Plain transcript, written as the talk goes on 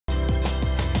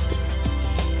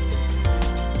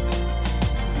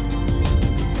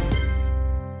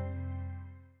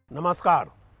नमस्कार,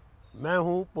 मैं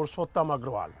हूं पुरुषोत्तम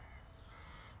अग्रवाल।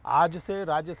 आज से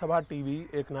राज्यसभा टीवी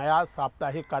एक नया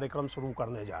साप्ताहिक कार्यक्रम शुरू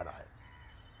करने जा रहा है,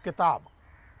 किताब।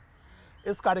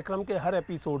 इस कार्यक्रम के हर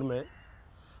एपिसोड में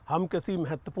हम किसी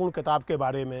महत्वपूर्ण किताब के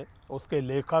बारे में उसके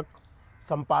लेखक,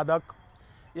 संपादक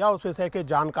या उस विषय के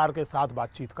जानकार के साथ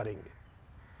बातचीत करेंगे।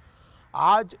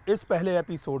 आज इस पहले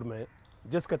एपिसोड में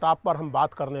जिस किताब पर हम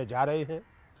बात करने जा रहे हैं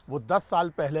वो 10 साल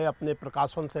पहले अपने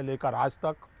प्रकाशन से लेकर आज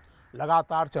तक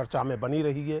लगातार चर्चा में बनी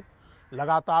रही है,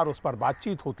 लगातार उस पर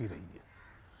बातचीत होती रही है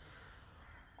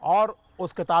और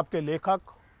उस किताब के लेखक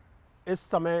इस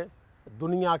समय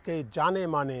दुनिया के जाने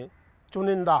माने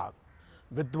चुनिंदा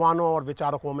विद्वानों और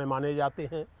विचारकों में माने जाते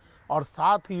हैं और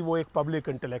साथ ही वो एक पब्लिक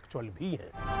इंटेलेक्चुअल भी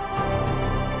हैं।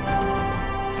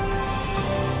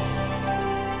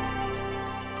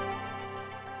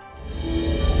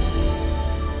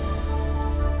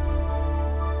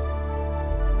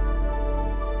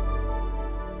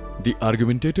 द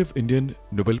आर्गुमेंटेटिव इंडियन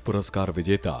नोबेल पुरस्कार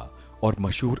विजेता और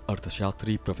मशहूर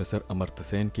अर्थशास्त्री प्रोफेसर अमर्त्य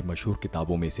सेन की मशहूर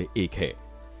किताबों में से एक है।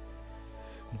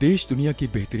 देश दुनिया की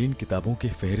बेहतरीन किताबों के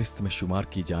फहरिस्त में शुमार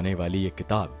की जाने वाली ये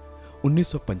किताब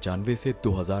 1995 से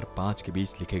 2005 के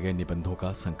बीच लिखे गए निबंधों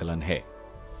का संकलन है।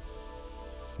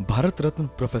 भारत रत्न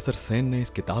प्रोफेसर सेन ने इस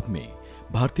किताब में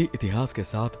भारतीय इतिहास के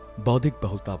साथ बौद्धिक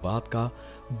बहुलतावाद का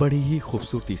बड़ी ही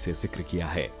खूबसूरती से जिक्र किया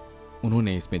है।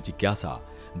 उन्होंने इसमें जिज्ञासा,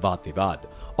 वाद विवाद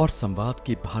और संवाद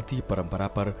की भारतीय परंपरा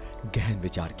पर गहन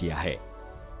विचार किया है।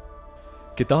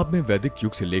 किताब में वैदिक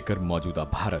युग से लेकर मौजूदा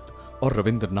भारत और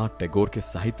रविंद्रनाथ टैगोर के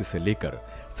साहित्य से लेकर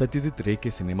सत्यजित रे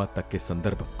के सिनेमा तक के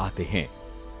संदर्भ आते हैं।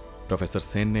 प्रोफेसर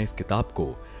सेन ने इस किताब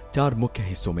को 4 मुख्य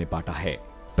हिस्सों में बांटा है।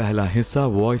 पहला हिस्सा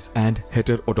वॉइस एंड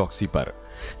हेटेरोडॉक्सी पर,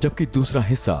 जबकि दूसरा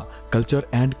हिस्सा कल्चर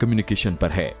एंड कम्युनिकेशन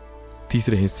पर है।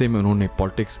 तीसरे हिस्से में उन्होंने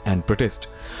पॉलिटिक्स एंड प्रोटेस्ट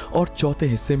और चौथे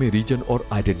हिस्से में रीजन और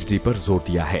आइडेंटिटी पर जोर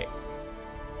दिया है।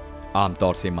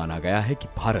 आमतौर से माना गया है कि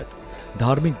भारत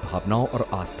धार्मिक भावनाओं और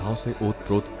आस्थाओं से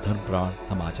ओतप्रोत धर्मप्राण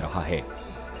समाज रहा है,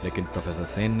 लेकिन प्रोफेसर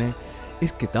सेन ने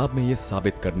इस किताब में यह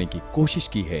साबित करने की कोशिश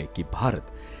की है कि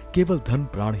भारत केवल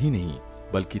धर्मप्राण ही नहीं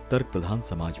बल्कि तर्क प्रधान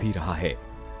समाज भी रहा है।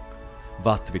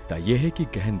 वास्तविकता यह है कि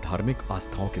गहन धार्मिक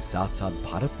आस्थाओं के साथ साथ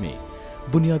भारत में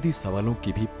बुनियादी सवालों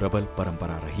की भी प्रबल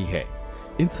परंपरा रही है।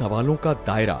 इन सवालों का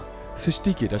दायरा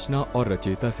सृष्टि की रचना और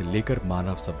रचयिता से लेकर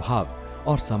मानव स्वभाव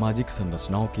और सामाजिक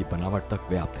संरचनाओं की बनावट तक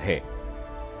व्याप्त है।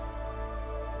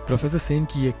 प्रोफेसर सेन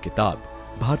की यह किताब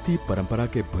भारतीय परंपरा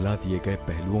के भुला दिए गए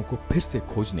पहलुओं को फिर से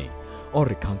खोजने और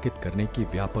रेखांकित करने की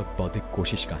व्यापक बौद्धिक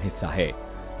कोशिश का हिस्सा है।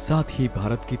 साथ ही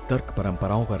भारत की तर्क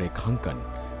परंपराओं का रेखांकन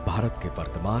भारत के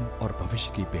वर्तमान और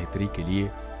भविष्य की बेहतरी के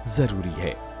लिए जरूरी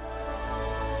है।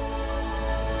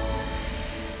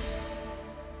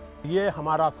 ये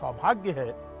हमारा सौभाग्य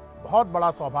है, बहुत बड़ा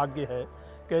सौभाग्य है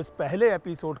कि इस पहले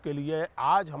एपिसोड के लिए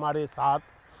आज हमारे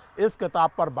साथ इस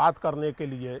किताब पर बात करने के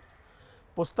लिए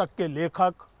पुस्तक के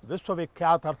लेखक,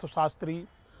 विश्वविख्यात अर्थशास्त्री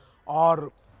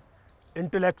और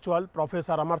इंटेलेक्चुअल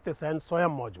प्रोफेसर अमर्त्य सेन स्वयं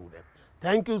मौजूद हैं।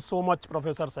 Thank you so much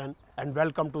professor Sen and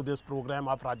welcome to this programme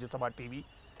of Rajya Sabha TV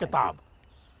किताब।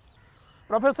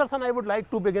 Professor Sen, I would like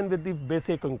to begin with the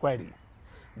basic inquiry.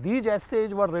 These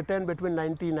essays were written between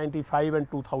 1995 and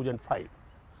 2005.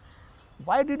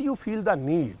 Why did you feel the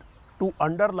need to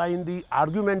underline the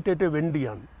argumentative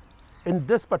Indian in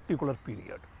this particular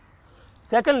period?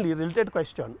 Secondly, related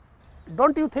question,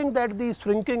 don't you think that the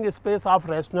shrinking space of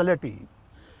rationality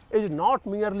is not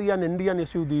merely an Indian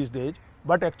issue these days,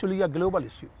 but actually a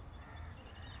global issue?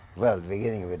 Well,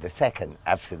 beginning with the second,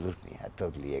 absolutely, I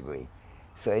totally agree.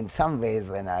 So in some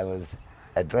ways, when I was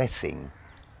addressing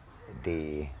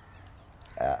the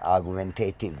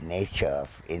argumentative nature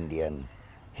of Indian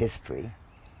history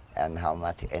and how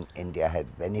much India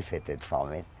had benefited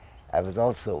from it, I was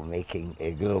also making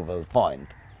a global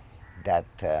point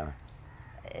that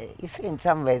you see, in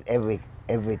some ways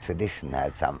every tradition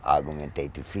has some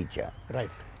argumentative feature.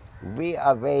 Right. We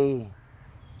are very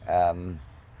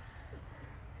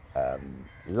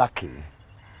lucky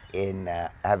in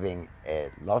having a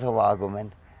lot of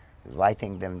argument,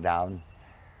 writing them down.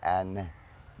 And,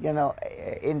 you know,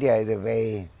 India is a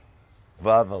very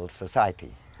verbal society.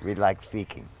 We like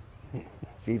speaking.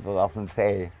 People often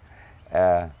say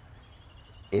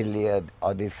Iliad,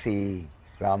 Odyssey,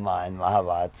 Rama and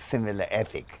Mahabharata, similar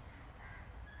epic.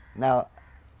 Now,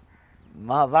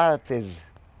 Mahabharata is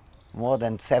more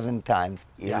than 7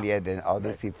 times Iliad and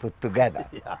Odyssey put together.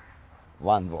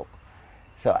 One book.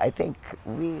 So I think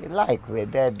we like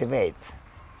with their debates.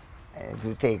 If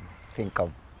you think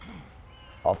of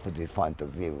opposite point of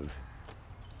views.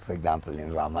 For example,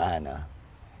 in Ramayana,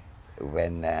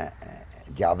 when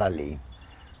Javali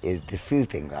is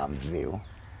disputing Ram's view,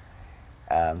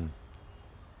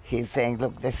 he's saying,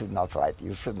 look, this is not right.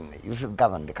 You should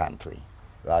govern the country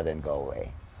rather than go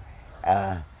away.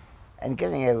 And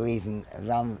giving a reason,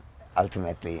 Ram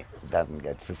ultimately doesn't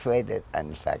get persuaded and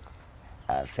in fact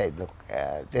said, look,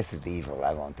 this is evil,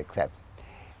 I won't accept.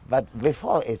 But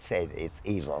before it said it's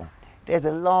evil, there's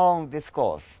a long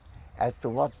discourse as to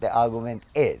what the argument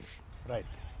is. Right.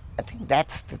 I think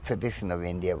that's the tradition of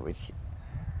India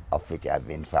of which I've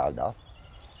been proud of.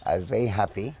 I was very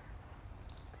happy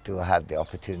to have the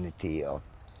opportunity of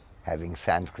having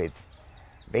Sanskrit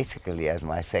basically as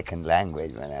my second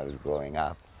language when I was growing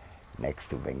up, next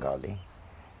to Bengali.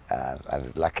 I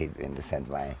was lucky in the sense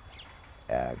my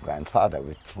grandfather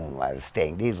with whom I was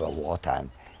staying, these were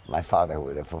wartime. My father, who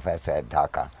was a professor at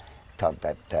Dhaka, thought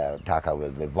that Dhaka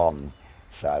will be bombed.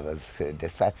 So I was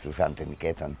dispatched to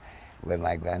Shantiniketan, where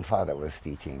my grandfather was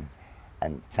teaching,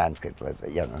 and Sanskrit was,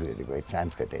 really great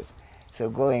Sanskritist. So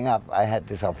growing up, I had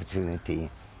this opportunity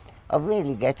of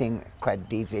really getting quite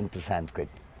deep into Sanskrit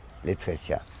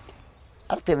literature.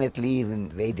 Ultimately, even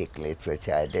Vedic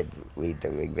literature, I did read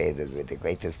the Rig Vedas with the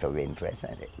greatest of interest,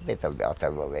 and a bit of the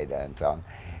Atharva Veda and so on.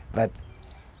 But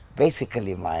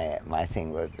basically, my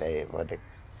thing was the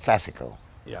classical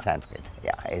Sanskrit.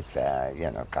 Yeah, it's,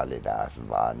 Kalidas,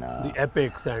 Vana. The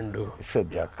epics and...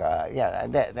 Shudraka,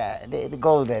 the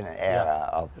golden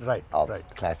era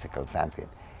of classical Sanskrit.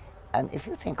 And if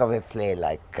you think of a play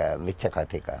like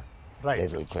Michakatika,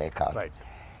 Little Clay Carp,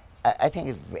 I think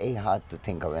it's very hard to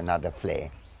think of another play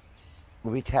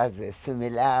which has a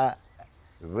similar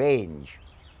range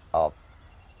of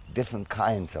different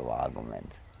kinds of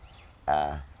arguments.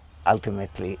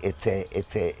 Ultimately, it's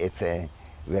a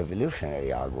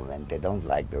revolutionary argument. They don't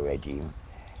like the regime,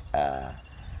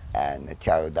 and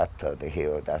Charudatta, the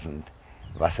hero, doesn't.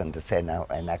 Vasanta Sena,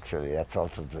 and actually that's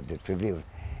also the tribute.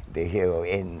 The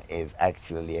heroine is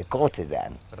actually a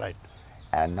courtesan,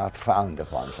 and not frowned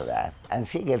upon for that. And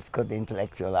she gives good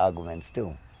intellectual arguments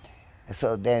too.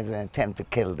 So there's an attempt to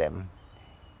kill them,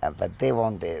 but they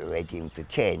want the regime to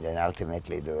change, and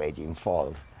ultimately the regime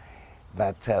falls.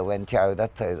 But when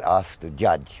Charudatta is asked to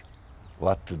judge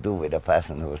what to do with a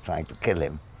person who was trying to kill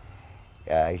him,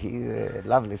 he a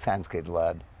lovely Sanskrit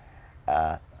word,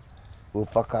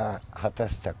 upaka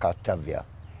hatasta kartavya.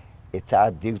 It's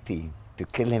our duty to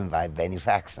kill him by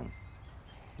benefaction.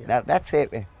 Now that's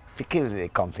a peculiarly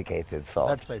complicated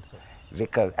thought. That's right, sir.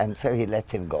 And so he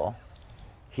let him go.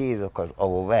 He is, of course,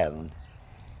 overwhelmed.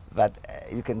 But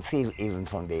you can see even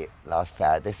from the last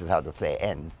part, this is how the play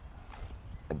ends,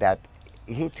 that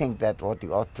he thinks that what he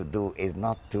ought to do is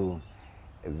not to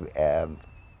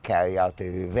carry out a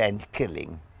revenge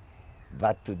killing,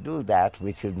 but to do that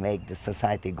which would make the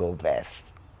society go best.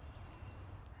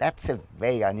 That's a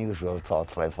very unusual thought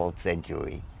for a 4th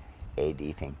century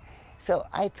AD thing. So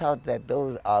I thought that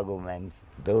those arguments,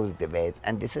 those debates,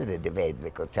 and this is a debate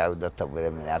because Charudatta would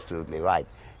have been absolutely right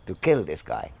to kill this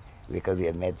guy, because he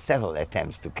had made several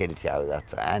attempts to kill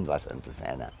Charudatta and Vasanta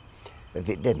Sena, but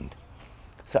he didn't.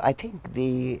 So I think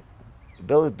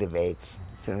those debates,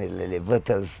 similarly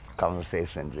Buddha's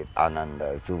conversations with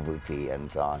Ananda, Subhuti,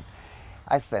 and so on,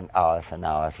 I spent hours and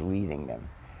hours reading them.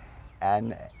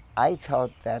 And I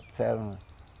thought that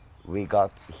we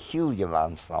got huge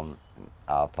amounts from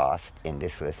our past in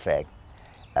this respect.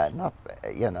 Not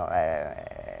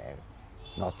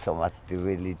so much the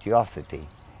religiosity,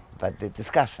 but the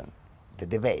discussion, the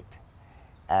debate.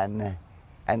 And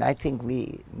I think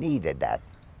we needed that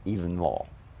even more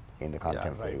in the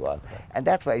contemporary world. And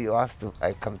that's why you asked,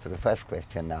 I come to the first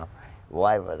question now,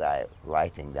 why was I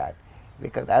writing that?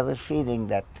 Because I was feeling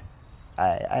that,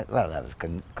 I was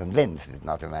convinced, it's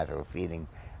not a matter of feeling,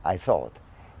 I thought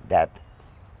that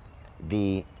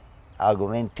the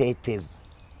argumentative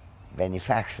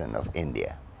benefaction of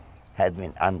India had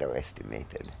been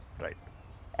underestimated.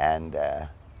 And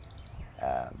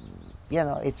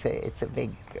it's a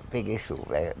big issue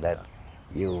where that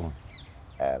you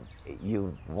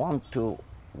want to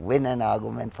win an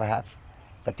argument perhaps,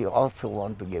 but you also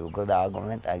want to give a good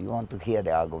argument, and you want to hear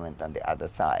the argument on the other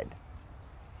side.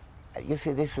 You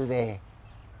see,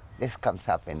 this comes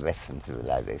up in Western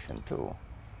civilization too,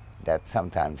 that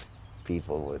sometimes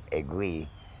people would agree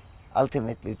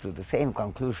ultimately to the same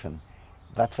conclusion,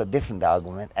 but for different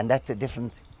argument, and that's a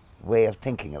different way of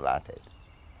thinking about it.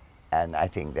 And I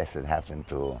think this has happened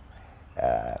to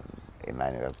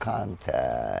Immanuel Kant,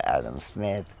 Adam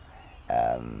Smith,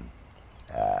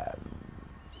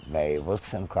 Mary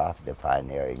Wollstonecraft, the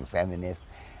pioneering feminist,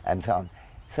 and so on.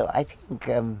 So I think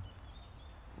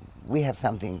we have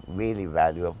something really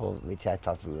valuable, which I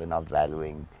thought we were not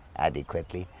valuing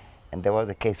adequately, and there was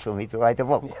a case for me to write a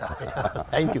book.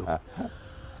 Thank you.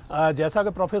 जैसा कि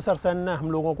professor Sen ने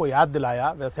हम लोगों को याद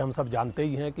दिलाया, वैसे हम सब जानते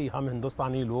ही हैं कि हम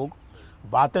हिंदुस्तानी लोग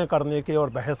बातें करने के और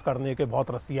बहस करने के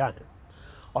बहुत रसिया हैं,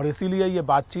 और इसीलिए ये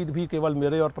बातचीत भी केवल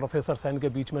मेरे और प्रोफेसर सेन के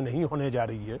बीच में नहीं होने जा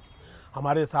रही है।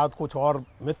 हमारे साथ कुछ और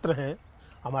मित्र हैं,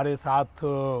 हमारे साथ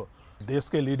देश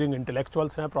के लीडिंग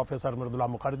इंटेलेक्चुअल्स हैं, प्रोफेसर मृदुला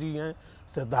मुखर्जी हैं,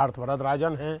 सिद्धार्थ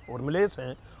वरदराजन हैं, उर्मिलेश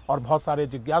हैं, और बहुत सारे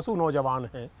जिज्ञासु नौजवान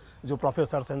हैं जो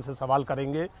प्रोफेसर सेन से सवाल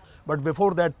करेंगे। But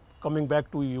before that, coming back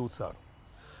to you sir,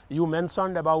 you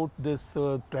mentioned about this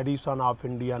tradition of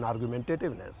Indian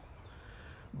argumentativeness,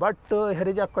 but here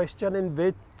is a question in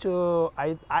which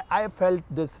I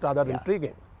felt this rather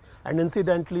intriguing, and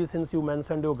incidentally, since you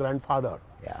mentioned your grandfather,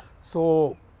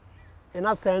 so in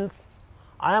a sense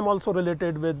I am also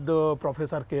related with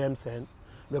Professor K.M. Sen,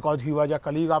 because he was a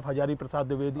colleague of Hajari Prasad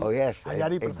Dwivedi. Oh yes,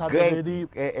 Hajari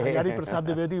Prasad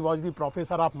Dwivedi was the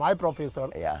professor of my professor.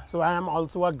 So I am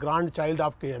also a grandchild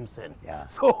of K.M. Sen.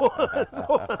 So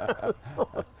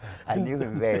I knew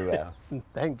him very well.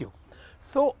 Thank you.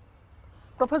 So,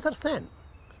 Professor Sen,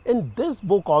 in this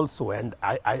book also, and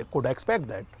I could expect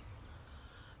that,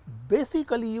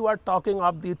 basically you are talking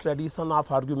of the tradition of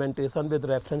argumentation with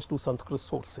reference to Sanskrit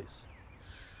sources.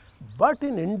 But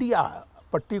in India,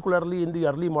 particularly in the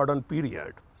early modern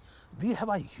period, we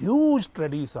have a huge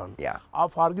tradition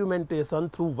of argumentation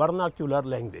through vernacular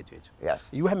languages.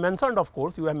 You have mentioned, of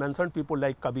course, you have mentioned people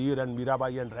like Kabir and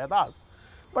Mirabai and Raidas,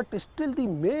 but still the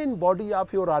main body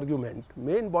of your argument,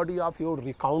 main body of your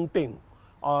recounting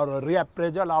or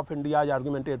reappraisal of India's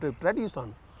argumentative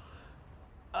tradition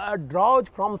draws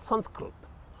from Sanskrit,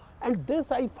 and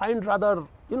this I find rather,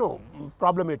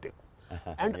 problematic.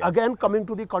 And again, coming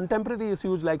to the contemporary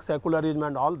issues like secularism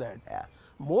and all that,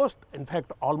 most, in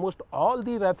fact, almost all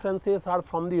the references are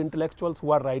from the intellectuals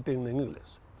who are writing in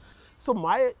English. So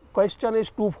my question is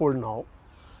twofold now,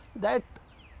 that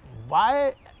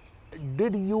why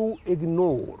did you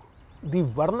ignore the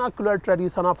vernacular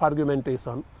tradition of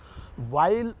argumentation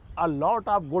while a lot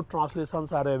of good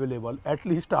translations are available, at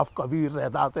least of Kabir,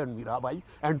 Raidas and Mirabai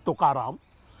and Tukaram?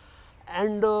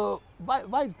 And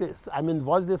why is this? I mean,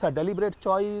 was this a deliberate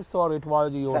choice, or it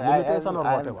was your limitation, or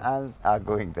whatever? I'm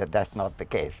arguing that that's not the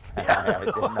case. I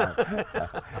did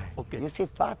not. Okay. You see,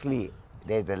 partly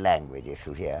there's a language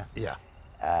issue here.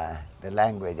 The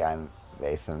language I'm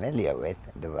very familiar with,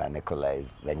 the vernacular, is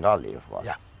Bengali, of course.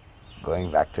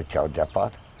 Going back to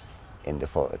Chaujapat in the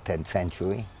 10th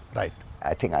century. Right.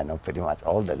 I think I know pretty much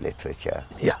all the literature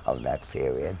of that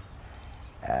period,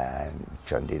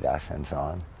 Chandidas and so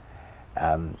on.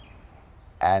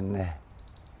 And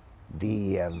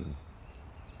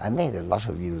I made a lot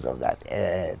of use of that.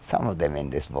 Some of them in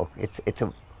this book. It's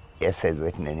a essay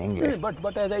written in English.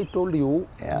 But as I told you,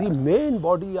 the main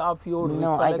body of your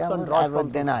collection draws from. I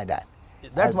would deny that.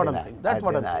 That's what I'm saying. That's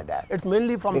what I'm saying. It's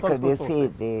mainly from Sanskrit sources.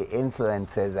 Because you see, the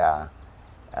influences are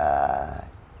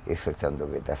Ishwachandra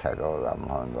Vidyasagar,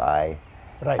 Mohan Rai,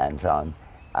 and so on.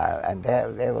 And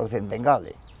they was in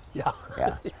Bengali.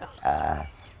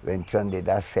 When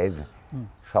Chandidas says,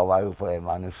 Savar upare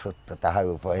manusutta tahar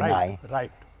upare nai,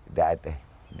 that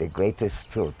the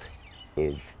greatest truth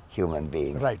is human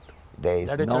beings. There is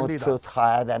no truth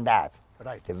higher than that.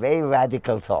 It's a very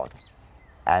radical thought.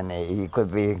 And he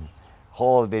could be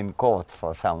hauled in court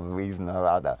for some reason or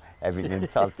other, having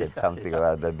insulted something or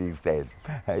other these days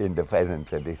in the present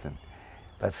tradition.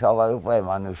 But Savar upare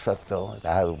manusutta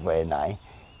tahar upare nai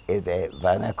is a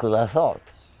vernacular thought.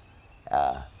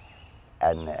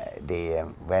 And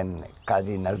when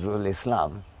Qazi Nazrul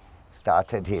Islam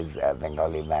started his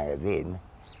Bengali magazine,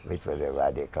 which was a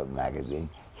radical magazine,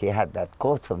 he had that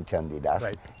quote from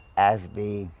Chandidas as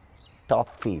the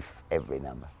top piece every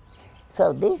number.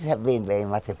 So these have been very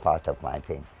much a part of my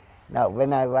thing. Now,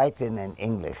 when I write in an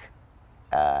English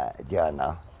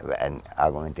journal, and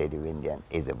Argumentative Indian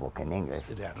is a book in English,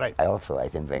 I also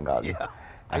write in Bengali.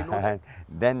 I know that.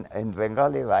 Then in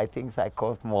Bengali writings, I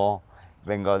quote more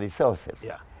Bengali sources.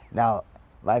 Now,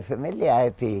 my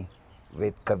familiarity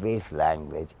with Kabir's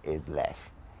language is less,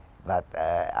 but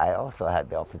I also had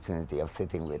the opportunity of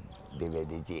sitting with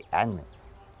Dwivedi ji and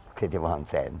Kitab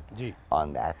Sen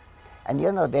on that. And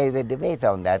there is a debate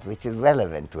on that which is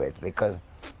relevant to it, because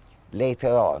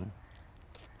later on,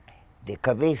 the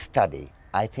Kabir study,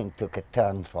 I think, took a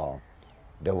turn for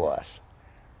the worse.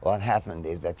 What happened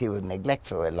is that he was neglected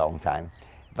for a long time,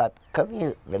 but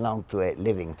Kabir belonged to a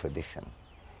living tradition.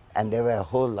 And there were a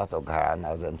whole lot of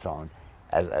gharanas and so on,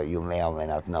 as you may or may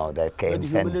not know. That came. With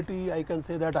humility, I can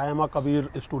say that I am a Kabir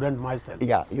student myself.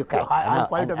 You can. I am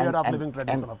quite aware of living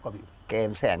tradition of Kabir.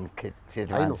 K.M. Sen,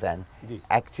 Sen,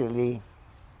 actually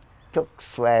took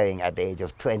swearing at the age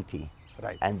of 20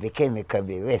 and became a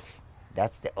Kabirist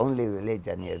That's the only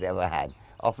religion he has ever had.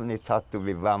 Often he's thought to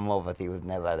be Brahmo, but he was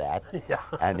never that. Yeah.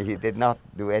 And he did not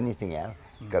do anything else.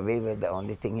 Kabir was the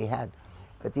only thing he had.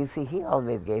 But you see, he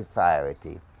always gave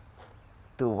priority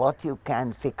to what you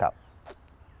can pick up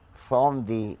from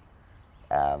the,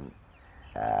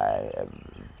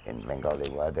 in Bengali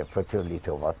word, the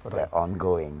pracholito, the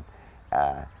ongoing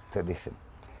tradition.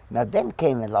 Now then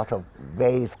came a lot of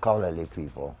very scholarly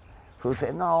people who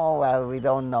said, no, well, we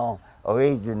don't know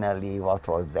originally what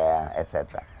was there,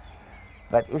 etc.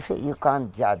 But you see, you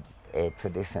can't judge a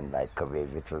tradition like Kabir,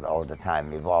 which was all the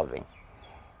time evolving.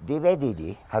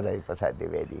 Dwivedi, Hazari Prasad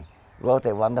Dwivedi, wrote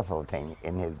a wonderful thing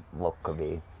in his book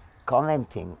Kabir,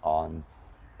 commenting on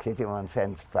Kitab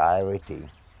Sen's priority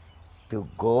to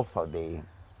go for the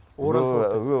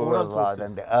rural rather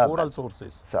than the urban. Oral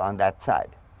sources. So on that side.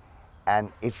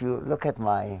 And if you look at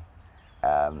my,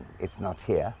 it's not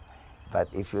here, but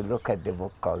if you look at the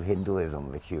book called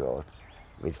Hinduism, which he wrote,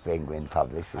 which Penguin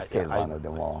published, is still one of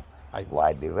the more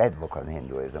widely read book on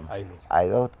Hinduism. I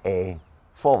wrote a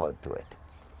foreword to it.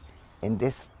 In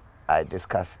this, I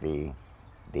discussed the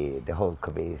whole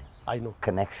Kabir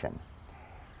connection.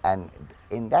 And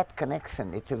in that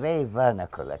connection, it's a very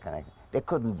vernacular connection. There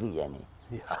couldn't be any.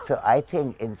 Yeah. So I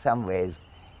think in some ways,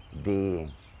 the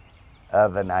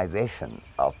urbanization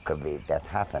of Kabir that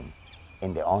happened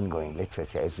in the ongoing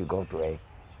literature, if you go to a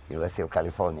University of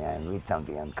California and read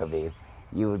something on Kabir,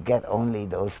 you would get only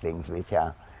those things which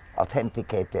are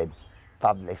authenticated,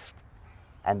 published,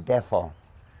 and therefore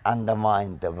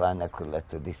undermine the vernacular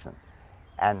tradition.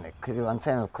 And Kitab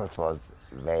Sen, of course, was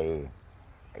very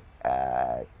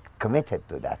committed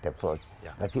to that approach,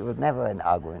 but he was never an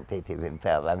argumentative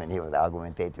himself. I mean, he was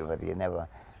argumentative, but he never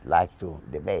liked to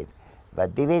debate.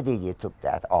 But Dwivedi took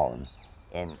that on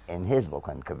in his book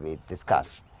on Kabir,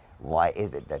 discussed why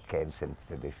is it that Kitab Sen's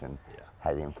tradition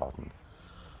has importance.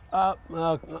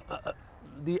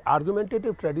 The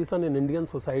argumentative tradition in Indian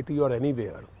society or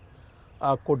anywhere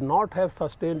could not have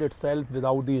sustained itself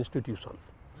without the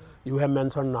institutions. You have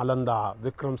mentioned Nalanda,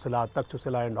 Vikramshila,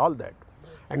 Takshashila and all that.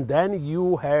 And then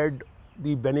you had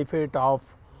the benefit of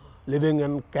living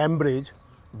in Cambridge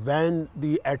when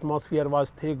the atmosphere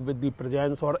was thick with the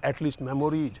presence or at least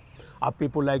memories of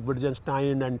people like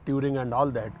Wittgenstein and Turing and all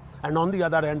that. And on the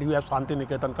other hand, you have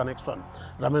Shantiniketan connection,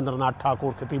 Ravindranath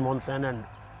Tagore, Kitab Sen and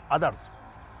others.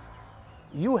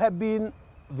 You have been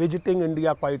visiting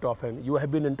India quite often. You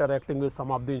have been interacting with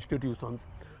some of the institutions.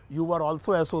 You were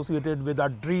also associated with a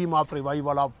dream of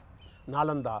revival of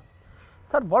Nalanda.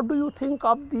 Sir, what do you think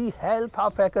of the health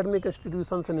of academic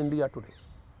institutions in India today?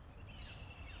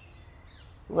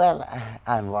 Well,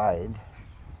 I'm worried.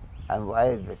 I'm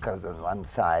worried because on one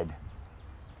side,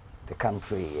 the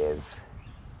country is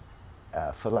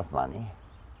full of money,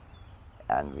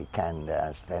 and we can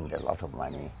spend a lot of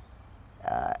money.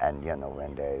 And you know,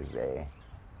 when there is a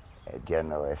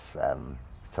generous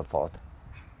support,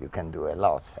 you can do a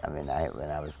lot. I mean, when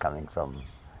I was coming from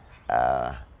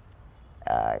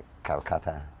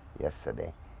Calcutta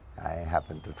yesterday, I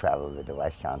happened to travel with the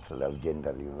Vice Chancellor of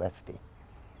Jindal University.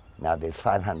 Now there's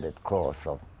 500 crores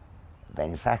of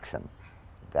benefaction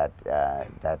that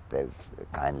the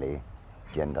kindly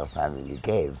Jindal family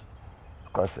gave.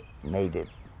 Of course, made it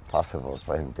possible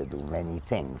for him to do many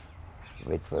things,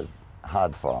 which was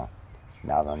hard for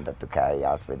Nalanda to carry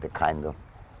out with the kind of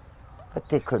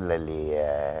particularly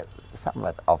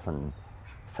somewhat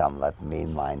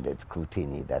mean-minded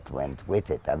scrutiny that went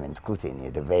with it. I mean, scrutiny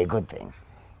is a very good thing,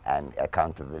 and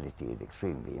accountability is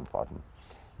extremely important.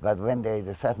 But when there is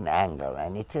a certain angle,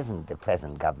 and it isn't the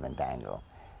present government angle,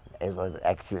 it was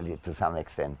actually to some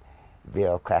extent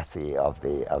bureaucracy of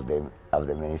the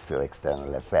Ministry of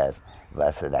External Affairs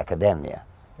versus academia.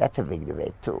 That's a big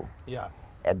debate too. Yeah.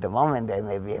 At the moment, there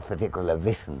may be a particular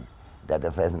vision that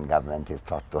the present government is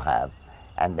thought to have,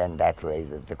 and then that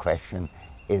raises the question,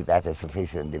 is that a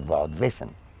sufficiently broad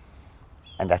vision?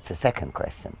 And that's the second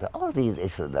question. So all these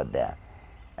issues are there.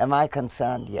 Am I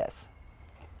concerned? Yes.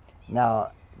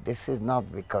 Now, this is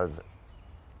not because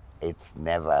it's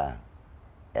never,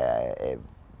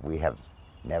 we have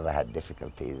never had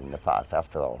difficulties in the past.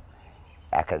 After all,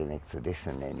 academic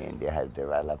tradition in India has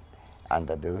developed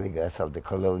under the rigors of the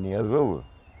colonial rule.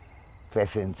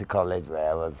 Presidency College, where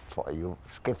I was, you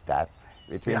skipped that,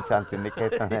 between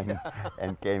Shantiniketan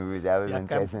and Cambridge, I was in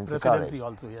Presidency College.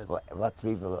 Also, yes. What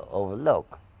people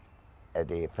overlook,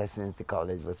 the Presidency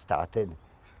College was started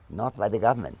not by the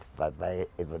government, but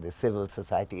it was a civil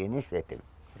society initiative.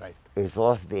 Right. It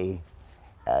was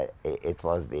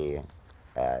the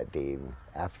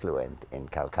affluent in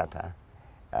Calcutta,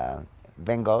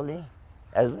 Bengali,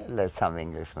 as well as some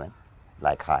Englishmen,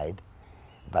 like Hyde.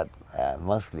 but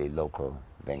mostly local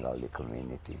Bengali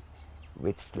community,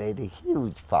 which played a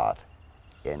huge part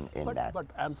in that. But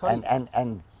I'm sorry.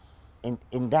 And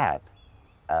in that,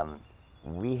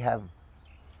 we have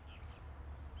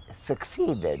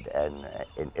succeeded in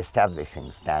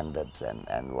establishing standards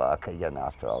and work. Again,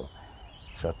 after all,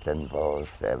 Purushottam,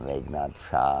 Meghnad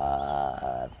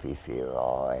Shah, P.C.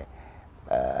 Roy,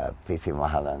 P.C.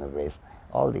 Mahalanobis,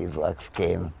 all these works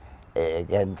came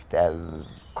against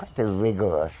quite a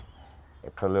rigorous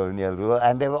colonial rule,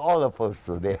 and they were all opposed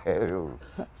to their rule.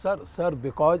 Sir,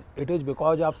 because it is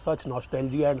because of such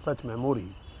nostalgia and such memory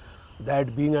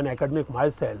that being an academic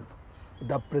myself,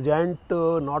 the present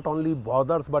not only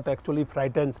bothers but actually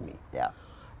frightens me. Yeah.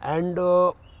 And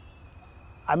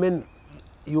I mean,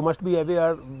 you must be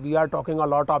aware we are talking a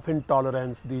lot of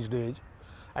intolerance these days,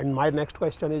 and my next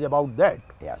question is about that.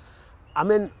 Yes. I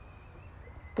mean,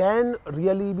 can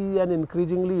really be an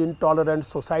increasingly intolerant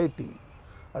society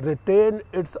retain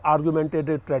its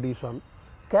argumentative tradition?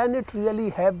 Can it really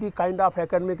have the kind of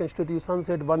academic institutions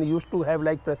that one used to have,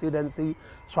 like Presidency,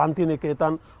 Shanti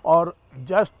Niketan, or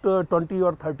just 20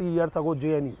 or 30 years ago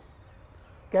JNU?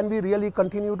 Can we really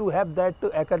continue to have that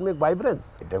academic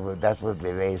vibrance? That would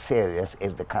be very serious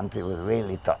if the country was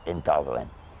really intolerant.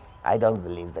 I don't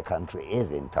believe the country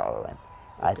is intolerant.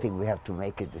 Okay. I think we have to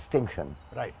make a distinction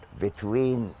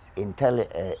between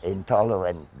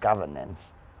intolerant governance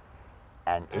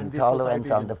and intolerance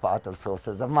on the part of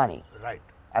sources of money. Right.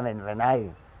 I mean, when I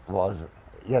was,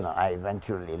 I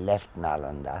eventually left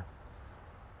Nalanda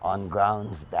on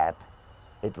grounds that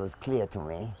it was clear to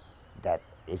me that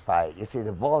you see,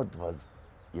 the board was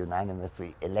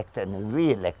unanimously elected and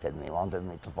re-elected me, wanted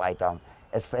me to fight on,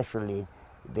 especially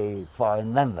the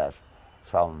foreign members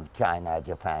from China,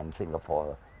 Japan,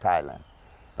 Singapore, Thailand.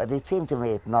 But it seemed to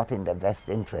me it's not in the best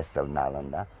interest of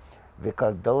Nalanda,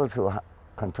 because those who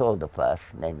controlled the purse,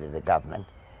 namely the government,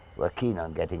 were keen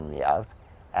on getting me out,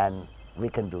 and we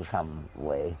can do some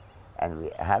way, and we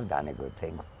have done a good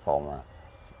thing. Former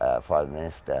Foreign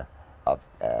Minister of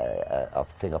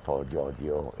Singapore, George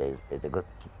Yeo, is a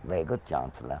very good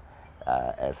chancellor,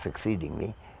 succeeding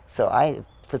me. So I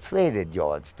persuaded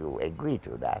George to agree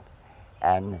to that,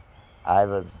 and I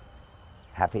was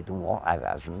happy to move on. I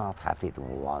was not happy to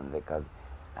move on because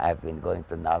I've been going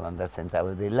to Nalanda since I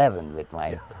was 11 with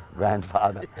my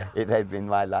grandfather. It had been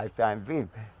my lifetime dream.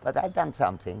 But I'd done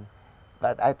something.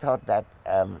 But I thought that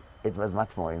it was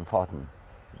much more important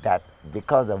that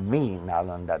because of me,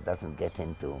 Nalanda doesn't get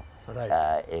into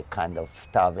a kind of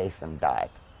starvation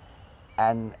diet.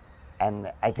 And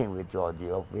I think with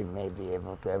Georgio, we may be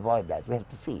able to avoid that. We have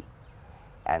to see.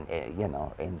 And,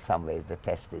 in some ways, the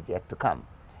test is yet to come.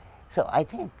 So I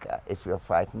think if you're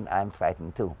frightened, I'm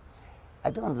frightened too. I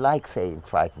don't like saying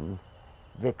frightened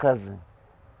because,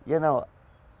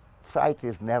 fright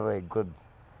is never a good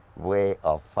way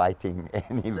of fighting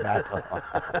any battle.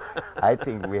 I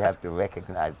think we have to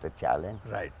recognize the challenge.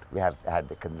 Right. We have to have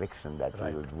the conviction that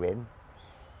we would win.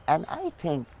 And I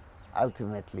think,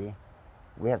 ultimately,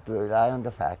 we have to rely on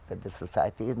the fact that the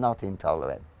society is not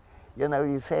intolerant.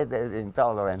 You say there's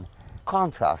intolerant.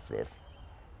 Contrast this.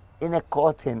 In a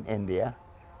court in India,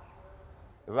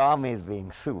 Ram is being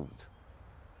sued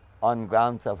on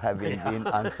grounds of having been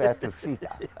unfair to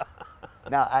Sita.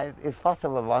 Now, it's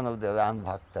possible one of the Ram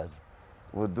Bhaktas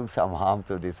would do some harm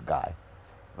to this guy.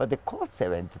 But the courts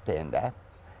have entertained that.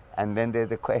 And then there's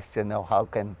the question of how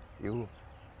can you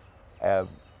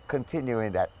continue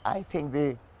in that. I think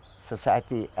the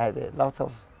society has a lot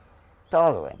of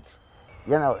tolerance.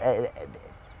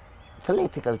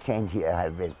 Political change here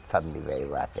has been suddenly very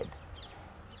rapid.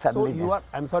 So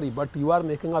I'm sorry, but you are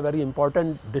making a very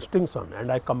important distinction,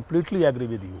 and I completely agree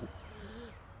with you.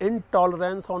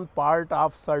 Intolerance on part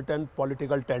of certain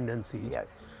political tendencies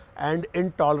and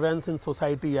intolerance in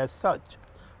society as such.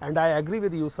 And I agree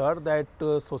with you, sir, that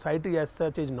society as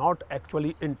such is not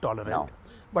actually intolerant. No.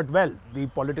 But well, the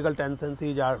political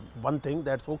tendencies are one thing,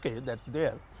 that's okay, that's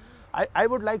there. I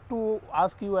would like to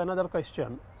ask you another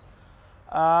question.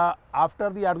 After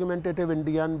the argumentative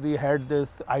Indian, we had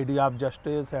this idea of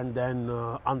justice and then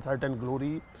uncertain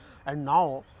glory. And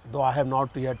now, though I have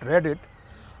not yet read it,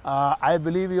 I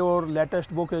believe your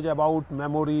latest book is about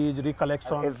memories,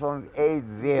 recollection. It's from age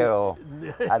 0.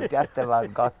 I've just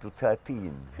about got to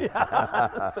 13.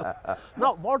 So,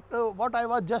 now, what I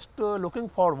was just looking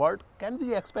forward, can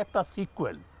we expect a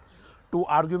sequel to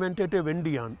argumentative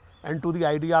Indian and to the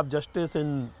idea of justice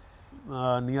in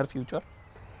near future?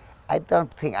 I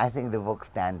don't think, I think the book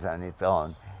stands on its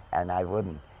own, and I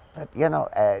wouldn't. But,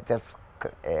 just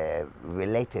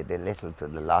related a little to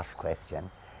the last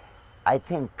question, I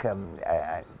think,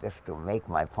 just to make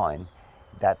my point,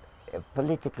 that a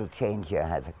political change here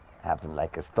has happened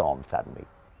like a storm suddenly.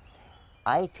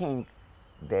 I think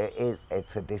there is a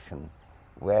tradition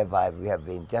whereby we have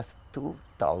been just too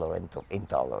tolerant or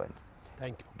intolerant.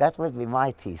 Thank you. That would be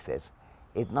my thesis.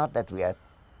 It's not that we are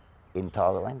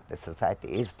intolerant, the society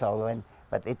is tolerant,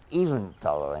 but it's even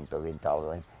tolerant or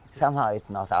intolerant. Somehow it's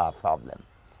not our problem,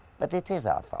 but it is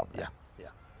our problem.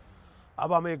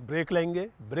 अब हम एक break लेंगे।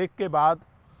 Break के बाद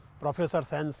professor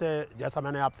Sen से, जैसा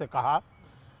मैंने आपसे कहा,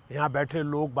 यहाँ बैठे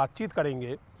लोग बातचीत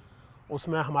करेंगे।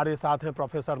 उसमें हमारे साथ हैं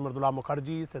प्रोफेसर मृदुला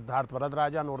मुखर्जी, सिद्धार्थ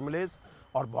वरदराजन, उर्मिलेश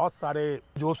और बहुत सारे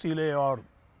जोशीले और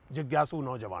जिज्ञासु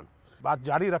नौजवान। बात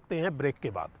जारी रखते हैं ब्रेक के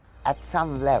बाद। At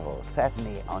some level,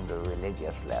 certainly on the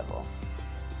religious level,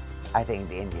 I think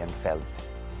the Indians felt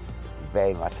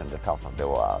very much on the top of the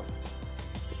world.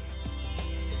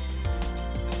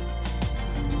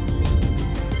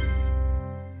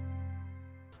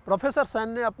 Professor Sen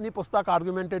ने अपनी पुस्तक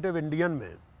आर्गुमेंटेटिव इंडियन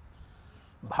में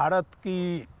भारत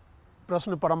की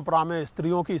प्रश्न परंपरा में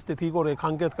स्त्रियों की स्थिति को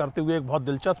रेखांकित करते हुए एक बहुत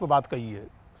दिलचस्प बात कही है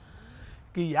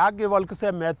कि याज्ञवल्क्य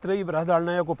से मैत्रेयी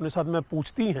बृहदारण्यक उपनिषद में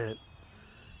पूछती हैं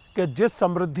कि जिस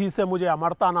समृद्धि से मुझे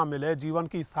अमरता ना मिले, जीवन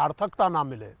की सार्थकता ना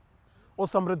मिले,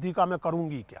 उस समृद्धि का मैं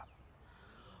करूंगी क्या।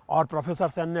 और प्रोफेसर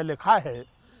सेन ने लिखा है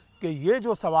कि ये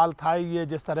जो सवाल था, ये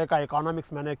जिस तरह का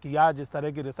इकोनॉमिक्स मैंने किया, जिस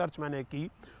तरह की रिसर्च मैंने की,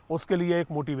 उसके लिए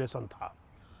एक मोटिवेशन था।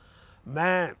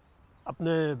 मैं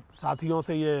अपने साथियों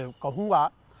से ये कहूँगा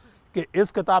कि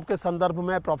इस किताब के संदर्भ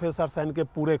में, प्रोफेसर सेन के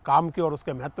पूरे काम के और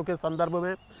उसके महत्व के संदर्भ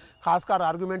में, खासकर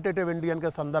आर्गुमेंटेटिव इंडियन के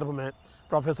संदर्भ में,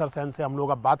 प्रोफेसर सेन से हम लोग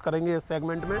अब बात करेंगे इस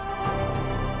सेगमेंट में।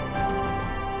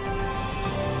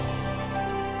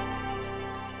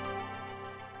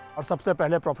 और सबसे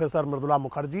पहले प्रोफेसर मृदुला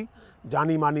मुखर्जी,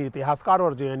 जानी मानी इतिहासकार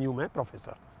और जेएनयू में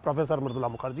प्रोफेसर। प्रोफेसर मृदुला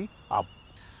मुखर्जी, आप।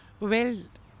 Well,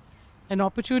 an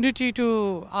opportunity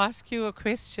to ask you a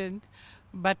question,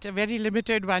 but a very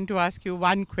limited one, to ask you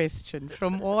one question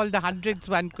from all the hundreds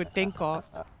one could think of.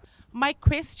 My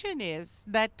question is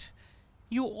that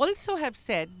you also have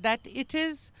said that it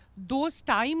is those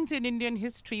times in Indian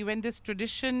history when this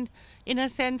tradition, in a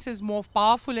sense, is more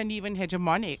powerful and even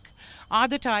hegemonic, are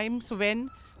the times when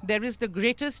there is the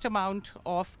greatest amount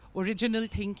of original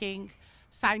thinking,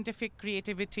 scientific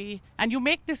creativity, and you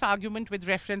make this argument with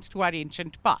reference to our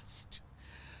ancient past.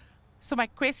 So my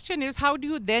question is, how do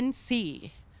you then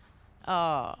see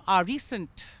our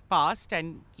recent past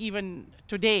and even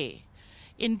today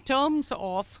in terms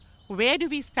of where do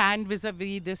we stand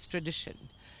vis-a-vis this tradition?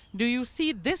 Do you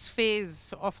see this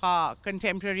phase of our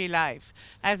contemporary life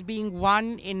as being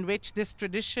one in which this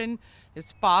tradition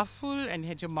is powerful and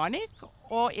hegemonic,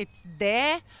 or it's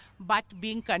there but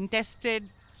being contested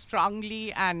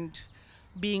strongly and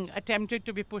being attempted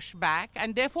to be pushed back,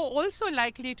 and therefore also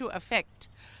likely to affect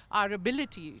our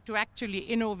ability to actually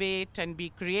innovate and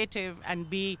be creative and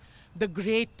be the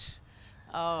great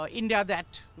India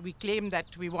that we claim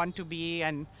that we want to be,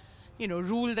 and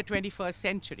rule the 21st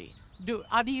century?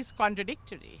 Are these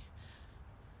contradictory?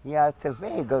 Yeah, it's a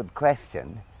very good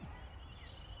question.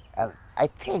 I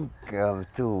think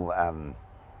to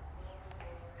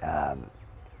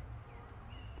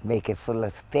make a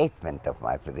fuller statement of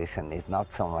my position is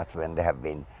not so much when there have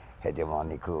been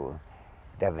hegemonic rules.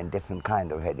 There have been different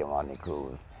kinds of hegemonic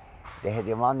rules. The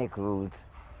hegemonic rules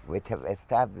which have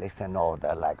established an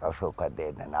order like Ashoka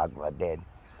did and Akbar did,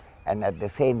 and at the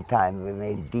same time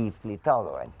remain deeply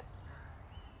tolerant.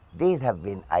 These have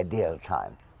been ideal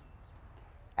times.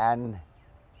 And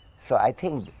so I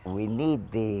think we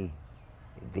need the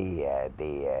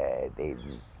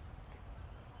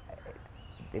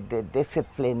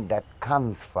discipline that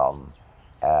comes from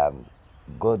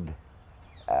good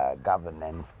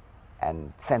governance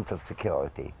and sense of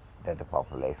security that the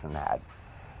population had.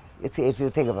 You see, if you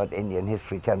think about Indian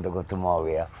history, Chandragupta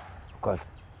Maurya, of course,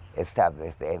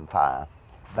 established the empire,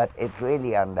 but it's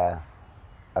really under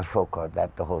Ashoka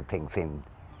that the whole thing seemed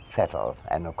settled.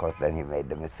 And of course, then he made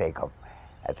the mistake of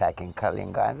attacking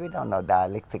Kalinga, and we don't know,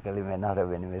 dialectically it may not have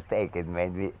been a mistake. It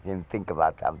made him think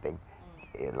about something.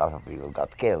 A lot of people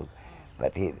got killed,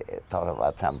 but he thought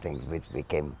about something which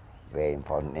became very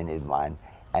important in his mind,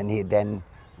 and he then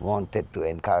wanted to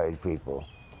encourage people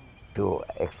to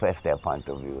express their point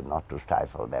of view, not to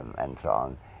stifle them and so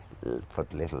on,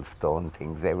 put little stone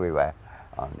things everywhere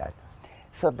on that.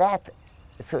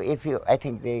 So if you, I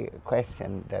think the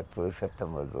question that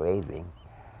Purushottam was raising,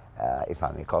 if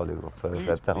I may call you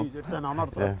Purushottam. Please, it's an honor,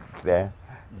 sir.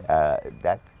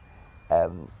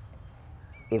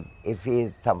 If he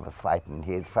is somewhat frightened,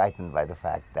 he is frightened by the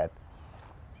fact that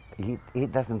he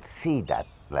doesn't see that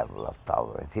level of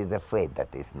tolerance. He's afraid that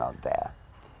it's not there.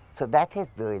 So that is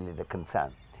really the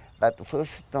concern. But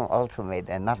Purushottam also made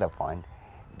another point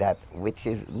that which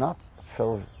is not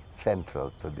so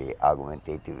central to the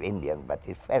argumentative Indian, but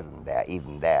is present there,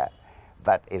 even there,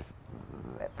 but is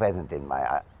present in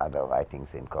my other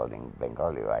writings, including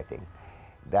Bengali writing,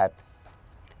 that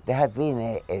there has been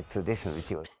a tradition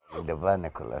which was the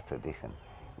vernacular tradition,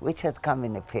 which has come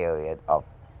in a period of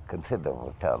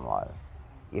considerable turmoil.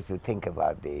 If you think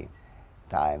about the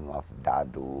time of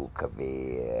Dadu,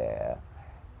 Kabir,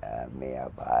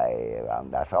 Mirabai,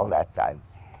 Ramdas, all that time,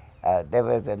 there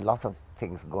was a lot of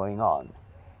things going on.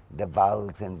 The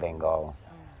Bauls in Bengal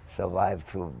survived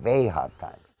through very hard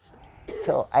times.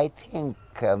 So I think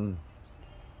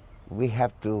we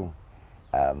have to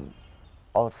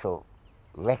also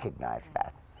recognize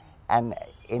that. And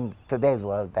in today's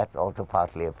world, that's also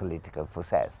partly a political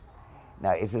process.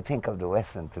 Now, if you think of the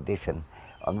Western tradition,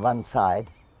 on one side,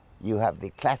 you have the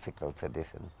classical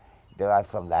tradition, derived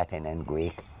from Latin and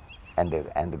Greek, and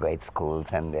the great schools,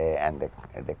 and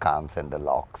the Kants and the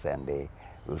Locks and the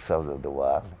Rousseaus of the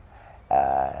world,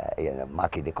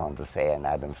 Marquis de Condorcet and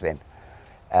Adam Smith.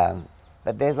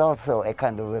 But there's also a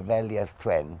kind of rebellious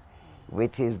trend,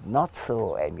 which is not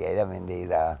so engaged. I mean,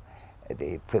 these are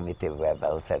the primitive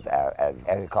rebels, as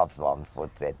Eric Hobsbawm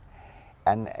puts it,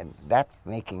 and that's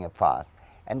making a part.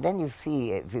 And then you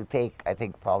see, if you take, I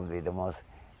think, probably the most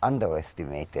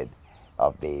underestimated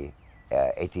of the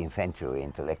 18th century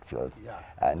intellectuals,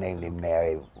 namely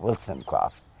Mary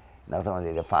Wollstonecraft, not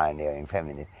only the pioneering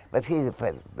feminist, but she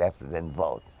represents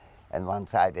both. On one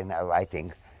side in her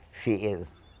writings, she is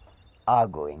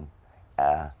arguing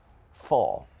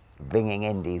for bringing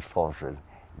in these forces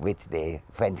which the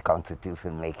French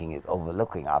Constitution making it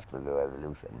overlooking after the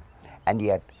Revolution, and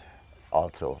yet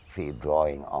also she is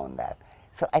drawing on that.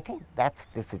 So I think that's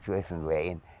the situation we're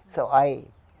in. So I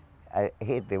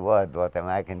hate the word what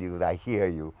Americans use, I hear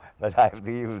you, but I have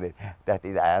to use it. That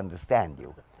is, I understand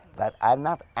you. But I'm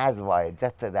not as worried,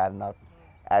 just as I'm not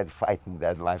as frightened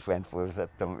as my friend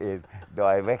Purushottam is, though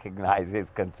I recognize his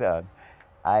concern.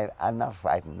 I'm not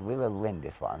frightened. We will win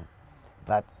this one.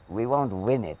 But we won't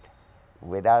win it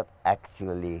without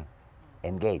actually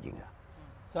engaging.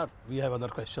 Sir, we have other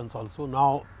questions also.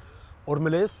 Now,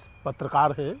 Urmilesh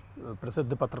पत्रकार हैं,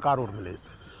 प्रसिद्ध पत्रकार उर्मिलेश,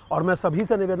 और मैं सभी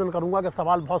से निवेदन करूंगा कि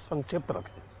सवाल बहुत संक्षिप्त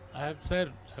रखें. I have,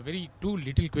 sir, a very two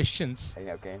little questions.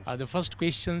 Okay. The first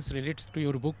questions relates to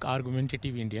your book,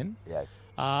 Argumentative Indian. Yes.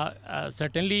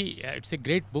 Certainly, it's a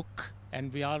great book,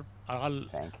 and we all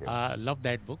Thank you. love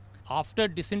that book. After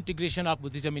disintegration of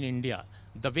Buddhism in India,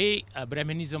 the way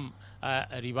Brahmanism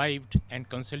revived and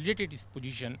consolidated its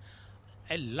position,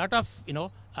 a lot of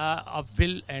of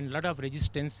will and lot of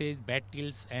resistances,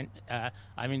 battles,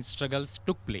 and struggles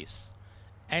took place,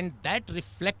 and that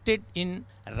reflected in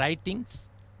writings,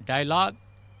 dialogue,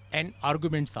 and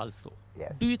arguments also.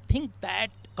 Yes. Do you think that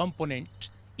component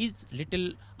is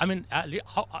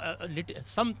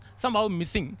somehow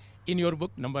missing in your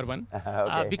book, number one?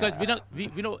 Okay. Because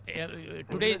we know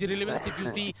today's relevance, if you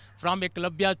see from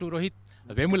Eklavya to Rohit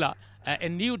Vemula, a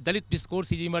new Dalit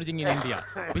discourse is emerging in India,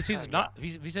 which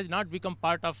has not become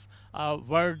part of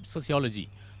world sociology.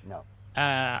 No.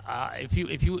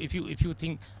 If you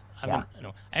think, And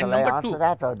Shall number I answer two,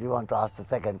 that, or do you want to ask the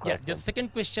second question? the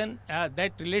second question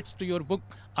that relates to your book,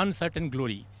 Uncertain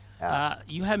Glory. Yeah.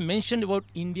 You have mentioned about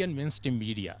Indian mainstream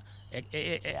media.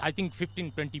 I think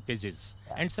 15-20 pages,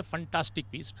 and it's a fantastic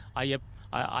piece.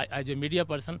 As a media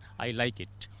person, I like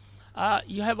it.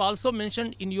 You have also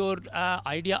mentioned in your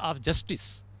idea of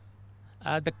justice,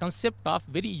 the concept of,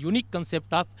 very unique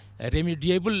concept of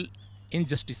remediable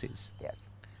injustices. Yes.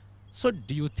 So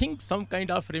do you think some kind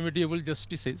of remediable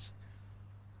justices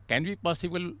can be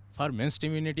possible for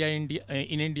mainstream media in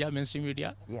India, mainstream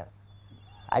media? Yeah,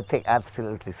 I think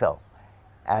absolutely so.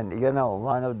 And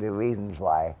one of the reasons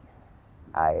why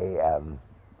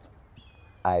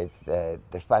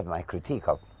despite my critique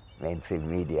of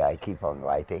mainstream media, I keep on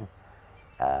writing.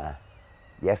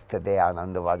 Yesterday,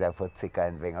 Anandavaja Putsika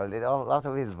in Bengal, a lot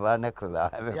of it is vernacular.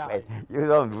 I'm afraid. You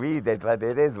don't read it, but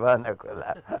it is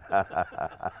vernacular.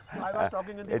 I was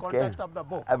talking in the context of the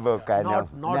book. A book, I know.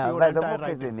 Not your but the entire book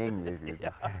writing. is in English. You see.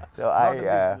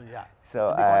 Yeah. So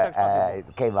In the context of the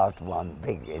it came out one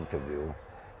big interview,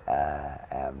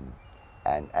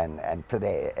 and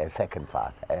today a second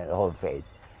part, a whole page.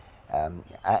 I'm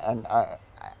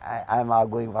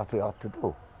arguing what we ought to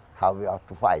do, how we ought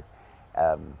to fight.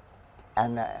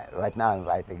 And right now I'm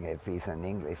writing a piece in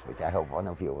English, which I hope one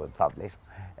of you will publish,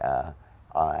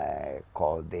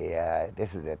 called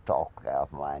this is a talk of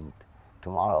mine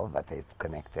tomorrow, but it's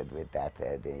connected with that,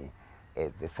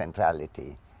 the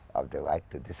centrality of the right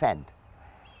to dissent.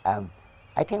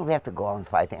 I think we have to go on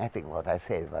fighting. I think what I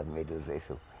say about Meadows'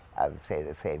 issue I would say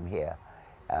the same here.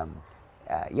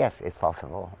 Yes, it's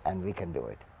possible, and we can do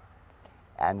it.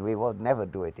 And we will never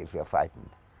do it if we're frightened.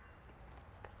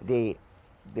 The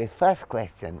first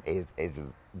question is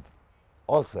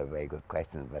also a very good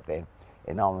question, but an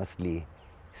enormously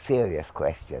serious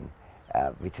question,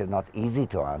 which is not easy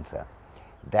to answer.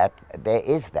 That there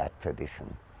is that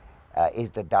tradition. Is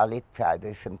the Dalit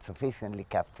tradition sufficiently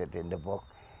captured in the book?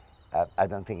 I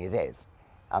don't think it is.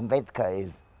 Ambedkar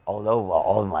is all over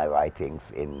all my writings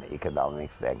in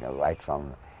economics, right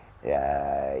from,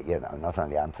 not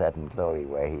only Uncertain Glory,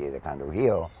 where he is a kind of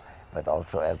hero, but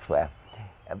also elsewhere.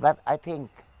 But I think,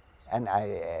 and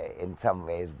in some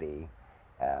ways,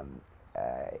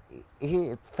 he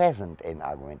is present in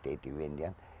Argumentative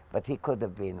Indian, but he could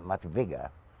have been much bigger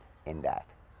in that.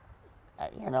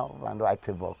 One writes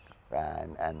a book,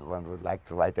 and one would like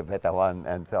to write a better one,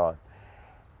 and so on.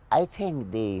 I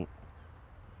think the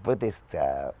Buddhist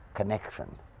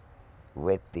connection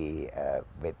with the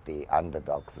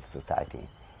underdogs of society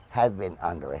has been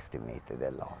underestimated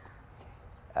a lot.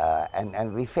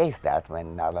 And we face that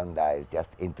when Nalanda is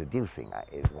just introducing.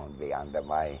 It won't be under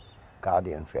my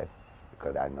guardianship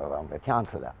because I'm no longer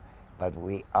Chancellor. But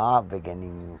we are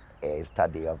beginning a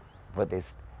study of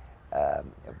Buddhist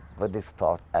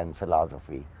thought and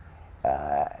philosophy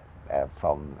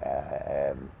from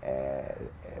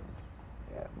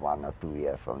 1 or 2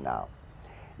 years from now.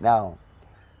 Now,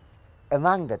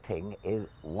 among the thing is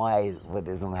why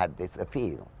Buddhism had this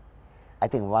appeal. I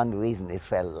think one reason it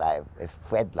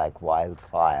spread like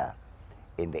wildfire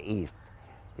in the East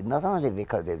is not only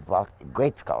because it brought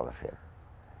great scholarship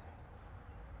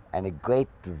and a great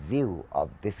view of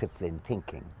disciplined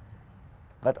thinking,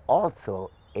 but also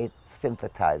it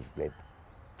sympathized with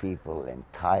people in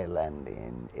Thailand,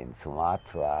 in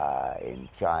Sumatra, in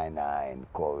China, in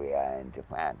Korea, in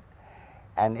Japan.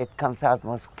 And it comes out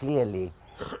most clearly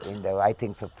in the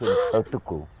writings of Prince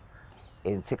Hotoku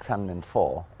in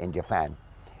 604 in Japan.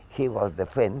 He was the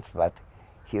prince, but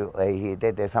he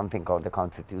did something called the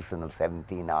Constitution of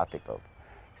 17 Articles,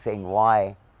 saying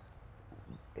why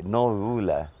no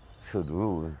ruler should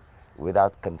rule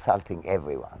without consulting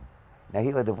everyone. Now,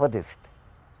 he was a Buddhist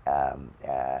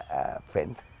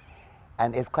prince,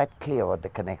 and it's quite clear what the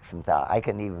connections are. I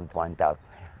can even point out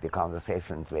the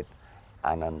conversations with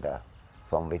Ananda,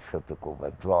 from which Hotoku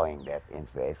was drawing that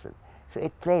inspiration. So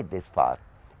it played this part.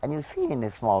 And you see in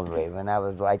a small way, when I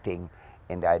was writing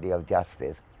in the idea of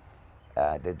justice,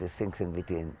 the distinction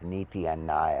between Niti and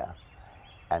Nyaya,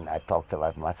 and I talked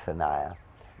about Matsanaya.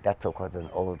 That of course an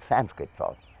old Sanskrit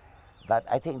thought. But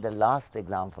I think the last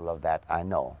example of that I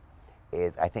know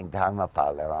is, I think,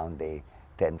 Dharmapal around the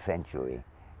 10th century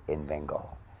in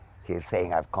Bengal. He's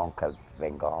saying, I've conquered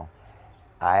Bengal.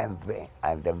 The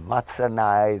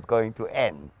Matsanaya is going to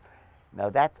end. Now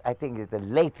that, I think, is the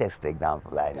latest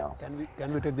example I know.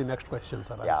 Can we take the next question,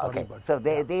 sir? Yeah, I'm sorry, okay. but So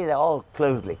these are all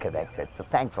closely connected. So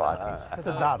thanks for asking.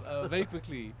 Siddharth. Very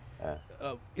quickly,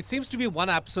 it seems to be one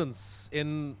absence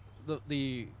in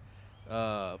the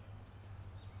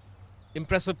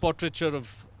impressive portraiture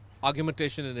of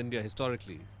argumentation in India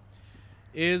historically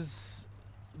is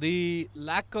the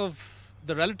lack of,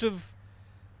 the relative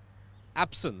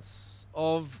absence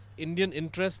of Indian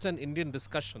interest and Indian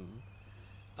discussion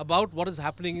about what is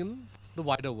happening in the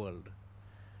wider world.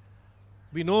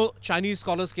 We know Chinese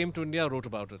scholars came to India, wrote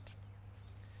about it.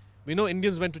 We know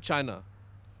Indians went to China.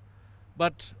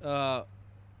 But the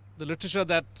literature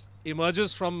that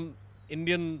emerges from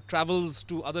Indian travels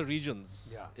to other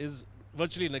regions is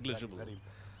virtually negligible. Very.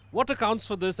 What accounts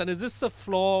for this, and is this a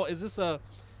flaw? Is this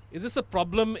a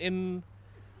problem in,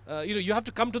 you have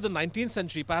to come to the 19th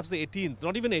century, perhaps the 18th,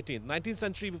 not even 18th, 19th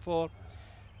century before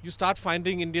you start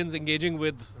finding Indians engaging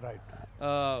with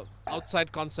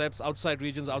outside concepts, outside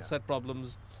regions, outside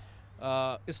problems.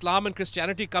 Islam and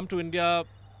Christianity come to India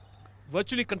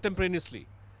virtually contemporaneously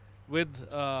with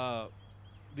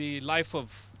the life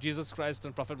of Jesus Christ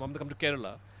and Prophet Muhammad. Come to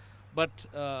Kerala. But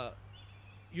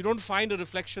you don't find a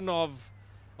reflection of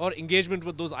or engagement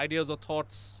with those ideas or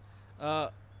thoughts.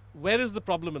 Where is the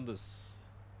problem in this?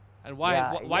 And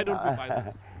why don't we find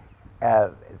this?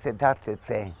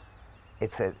 Siddharth,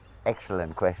 it's an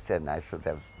excellent question. I should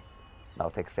have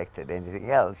not expected anything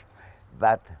else.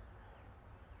 But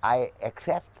I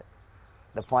accept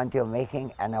the point you're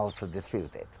making and I also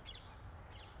dispute it.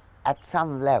 At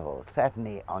some level,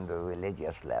 certainly on the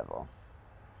religious level,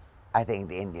 I think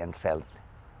the Indians felt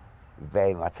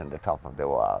very much on the top of the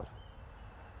world.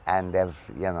 And there's,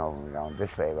 gone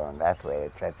this way, gone that way,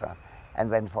 etc. And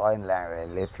when foreign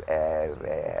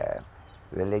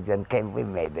religion came, we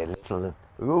made a little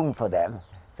room for them.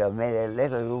 So made a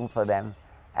little room for them,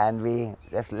 and we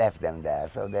just left them there.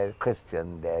 So they're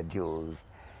Christian, they're Jews,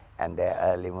 and they're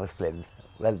early Muslims,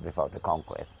 well before the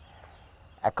conquest.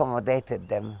 Accommodated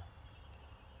them,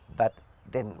 but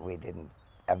then we didn't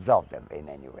absorb them in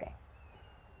any way.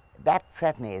 That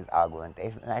certainly is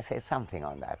argumentation, and I say something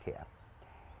on that here.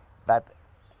 But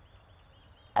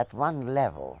at one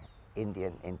level,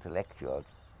 Indian intellectuals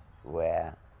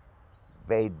were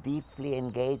very deeply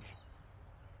engaged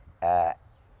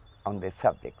on this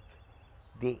subject.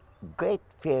 The great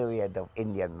period of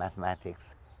Indian mathematics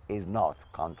is not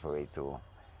contrary to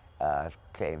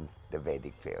claim the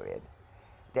Vedic period.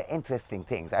 They're interesting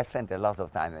things. I spent a lot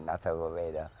of time in Atharva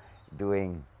Veda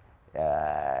doing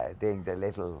the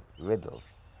little riddles.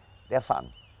 They're fun.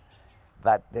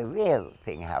 But the real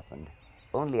thing happened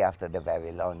only after the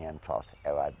Babylonian thought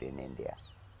arrived in India.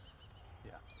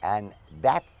 Yeah. And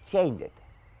that changed it.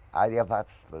 Aryabhat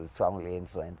was strongly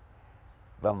influenced.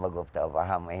 Brahmagupta,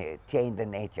 Vahami changed the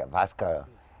nature, Bhaskara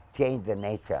changed the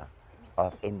nature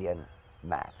of Indian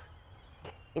math.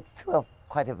 It's true of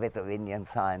quite a bit of Indian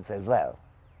science as well.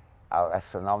 Our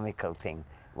astronomical thing,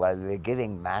 while we're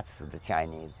giving maths to the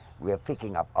Chinese, we're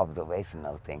picking up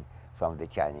observational thing from the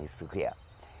Chinese to here.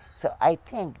 So I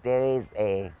think there is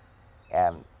a,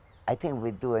 I think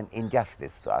we do an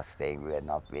injustice to us saying we are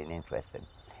not being interested.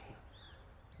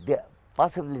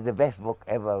 Possibly the best book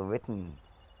ever written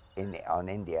on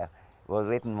India was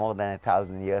written more than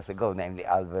 1,000 years ago, namely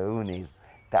Al-Biruni's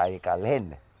Tariq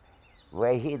al-Hind,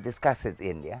 where he discusses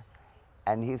India,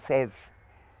 and he says,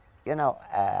 you know,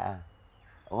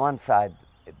 on one side,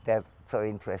 they're so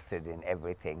interested in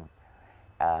everything.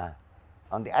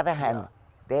 On the other hand,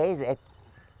 there is an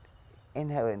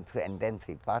inherent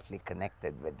tendency, partly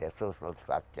connected with their social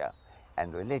structure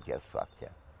and religious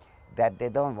structure, that they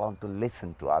don't want to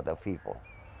listen to other people.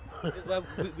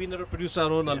 We never produce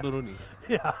our own Al-Biruni.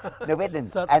 Yeah. No, we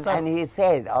didn't. Sir, And he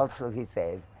says, also he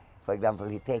says, for example,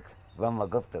 he takes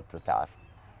Brahmagupta to task,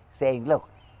 saying, look,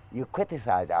 you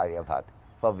criticize Aryabhat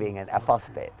for being an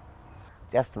apostate.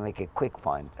 Just to make a quick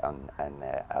point on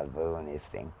Al-Biruni's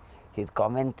thing, he's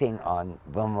commenting on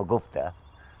Brahmagupta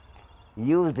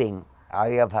using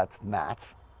Aryabhat's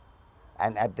math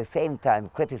and at the same time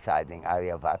criticizing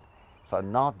Aryabhat for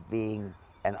not being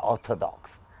an orthodox.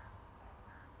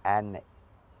 And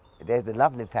there's a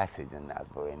lovely passage in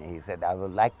Al-Biruni. He said, I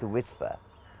would like to whisper,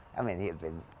 I mean, he's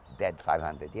been dead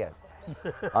 500 years,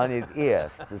 on his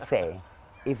ears to say,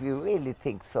 if you really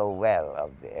think so well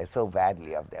of so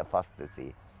badly of the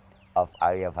apostasy of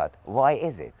Aryabhat, why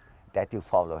is it that you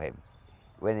follow him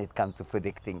when it comes to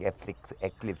predicting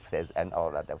eclipses and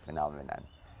all other phenomena?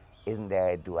 Isn't there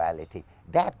a duality?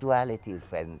 That duality is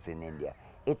present in India.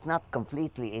 It's not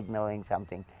completely ignoring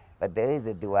something, but there is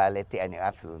a duality, and you're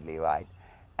absolutely right.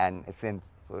 And since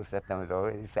Purushottam is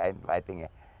already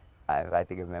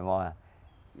writing a memoir,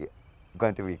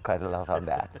 going to be quite a lot on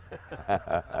that.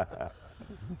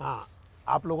 हाँ,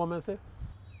 आप लोगों में से?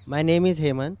 My name is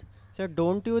Hemant. Sir,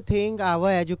 don't you think our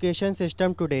education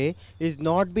system today is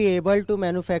not be able to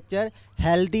manufacture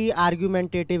healthy,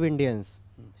 argumentative Indians?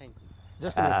 Thank you.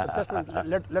 Just a minute, just a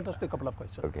minute. Let us take a couple of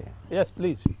questions. Okay. Yes,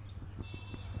 please.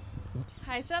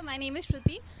 Hi sir, my name is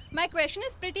Shruti. My question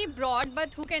is pretty broad,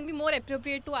 but who can be more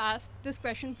appropriate to ask this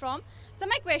question from? So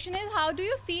my question is, how do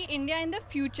you see India in the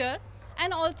future?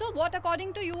 And also, what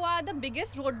according to you are the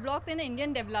biggest roadblocks in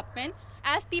Indian development?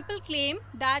 As people claim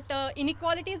that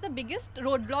inequality is the biggest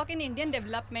roadblock in Indian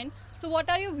development. So what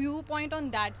are your viewpoint on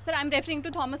that? Sir, I'm referring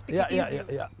to Thomas Piketty's view.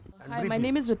 Yeah. Hi, my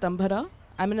name is Ritambhara.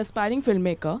 I'm an aspiring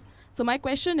filmmaker. So my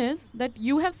question is that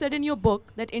you have said in your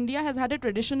book that India has had a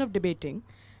tradition of debating,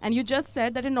 and you just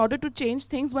said that in order to change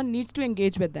things, one needs to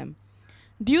engage with them.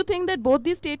 Do you think that both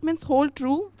these statements hold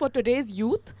true for today's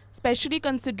youth, especially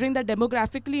considering that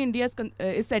demographically India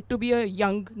is said to be a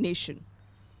young nation?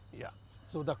 Yeah.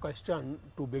 So the question,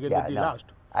 to begin Yeah, with the no, last.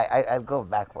 I'll go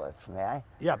backwards, may I?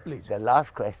 Yeah, please. The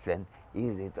last question,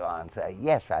 easy to answer.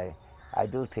 Yes, I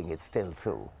do think it's still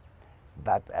true,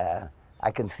 but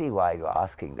I can see why you're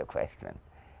asking the question.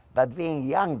 But being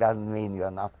young doesn't mean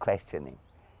you're not questioning.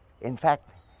 In fact,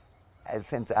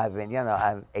 since I've been,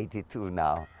 I'm 82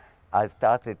 now, I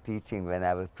started teaching when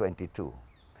I was 22.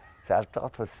 So I've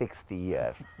taught for 60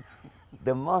 years.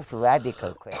 The most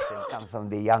radical question comes from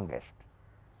the youngest.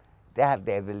 They have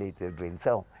the ability to dream.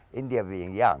 So India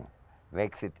being young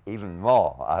makes it even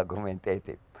more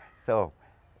argumentative. So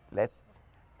let's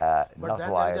But not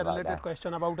then worry there is a about related that.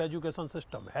 question about education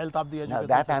system, health of the Now education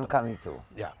that system. I'm coming to.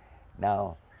 Yeah.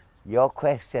 Now, your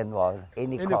question was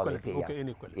inequality. Okay,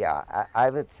 inequality. Yeah, I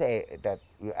would say that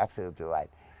you're absolutely right.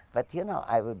 But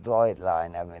I would draw a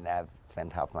line. I mean, I've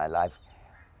spent half my life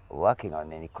working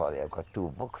on inequality. I've got 2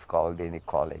 books called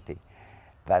Inequality.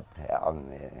 but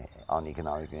on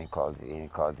economic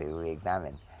inequality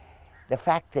re-examined. The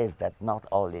fact is that not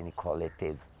all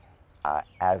inequalities are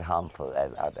as harmful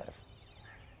as others.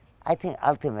 I think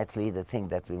ultimately the thing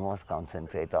that we most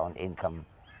concentrate on, income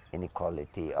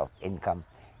inequality of income,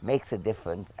 makes a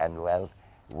difference, and well,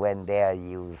 when they are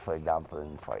used, for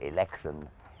example, for election,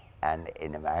 and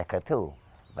in America too,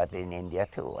 but in India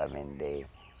too. I mean, the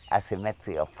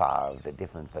asymmetry of power of the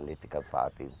different political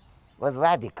parties was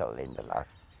radical in the last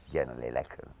general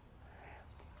election.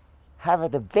 However,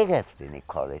 the biggest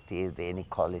inequality is the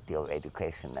inequality of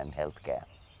education and healthcare.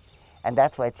 And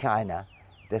that's why China,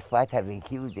 despite having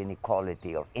huge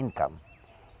inequality of income,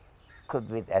 could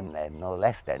be, and no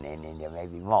less than in India,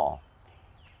 maybe more,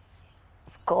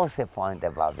 scores a point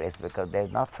above it, because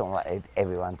there's not so much,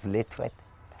 everyone's literate,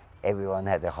 everyone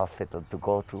has a hospital to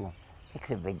go to, makes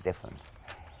a big difference.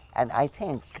 And I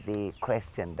think the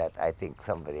question that I think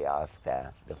somebody asked,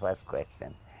 the first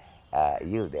question,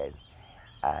 you did,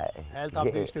 health of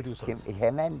the institutions.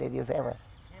 Heman, did you say what?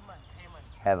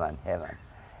 Heman.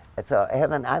 So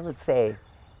Heman, I would say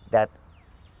that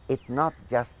it's not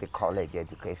just the college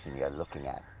education you're looking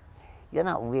at. You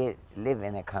know, we live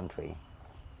in a country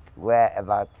where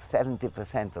about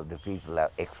 70% of the people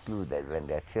are excluded when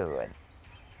they're children.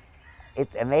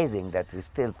 It's amazing that we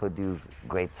still produce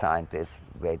great scientists,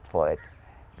 great poets,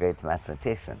 great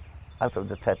mathematicians out of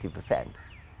the 30%.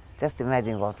 Just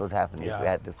imagine what would happen if we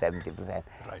had the 70%. Right.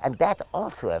 And that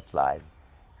also applies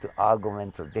to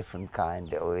arguments of different kinds,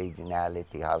 the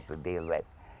originality, how to deal with.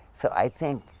 So I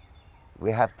think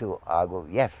we have to argue,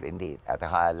 yes, indeed, at a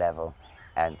higher level,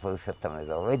 and Purushottam has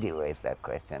already raised that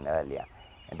question earlier,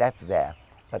 and that's there.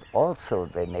 But also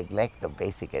the neglect of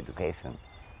basic education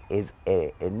is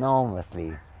an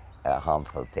enormously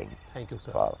harmful thing. Thank you,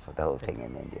 sir. For the whole thing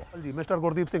in India. Mr.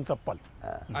 Gurdeep Singh Sappal.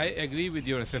 I agree with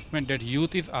your assessment that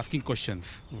youth is asking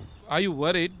questions. Are you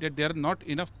worried that there are not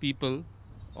enough people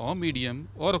or medium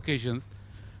or occasions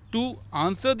to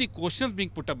answer the questions being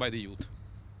put up by the youth?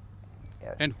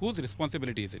 Yes. And whose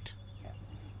responsibility is it?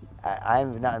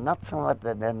 I'm not so much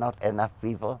that there are not enough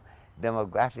people.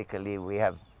 Demographically, we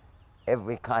have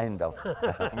every kind of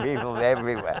people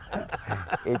everywhere.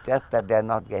 It's just that they're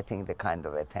not getting the kind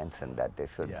of attention that they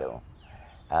should do.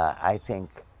 I think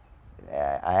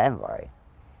I am worried.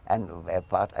 And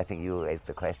I think you raised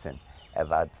the question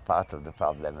about part of the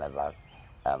problem about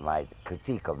my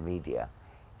critique of media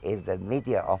is that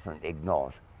media often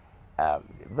ignores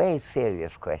very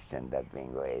serious questions that are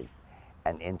being raised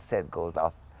and instead goes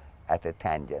off at a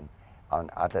tangent on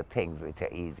other things which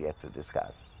are easier to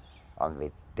discuss, on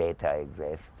which data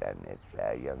exists, and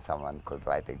it's, someone could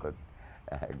write a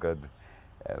good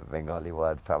Bengali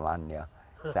word, pramanya,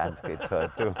 Sanskrit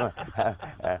word too,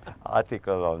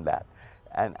 article on that.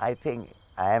 And I think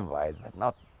I am worried, but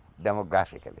not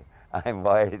demographically. I'm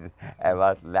worried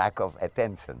about lack of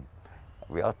attention.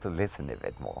 We ought to listen a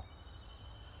bit more.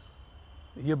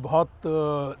 ये बहुत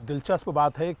दिलचस्प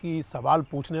बात है कि सवाल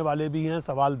पूछने वाले भी हैं,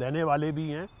 सवाल देने वाले भी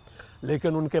हैं,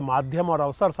 लेकिन उनके माध्यम और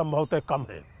अवसर संभवतः कम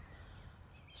हैं।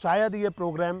 शायद ये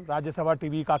प्रोग्राम राज्यसभा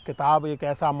टीवी का किताब एक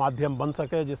ऐसा माध्यम बन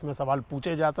सके जिसमें सवाल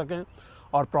पूछे जा सकें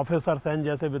और प्रोफेसर सेन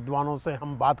जैसे विद्वानों से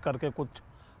हम बात करके कुछ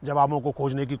जवाबों को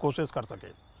खोजने की कोशिश कर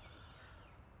सकें।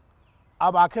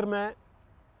 अब आखिर में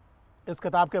इस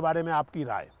किताब के बारे में आपकी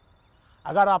राय,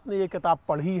 अगर आपने ये किताब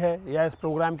पढ़ी है या इस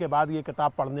प्रोग्राम के बाद ये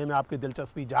किताब पढ़ने में आपकी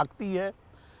दिलचस्पी जागती है,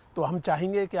 तो हम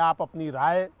चाहेंगे कि आप अपनी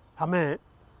राय हमें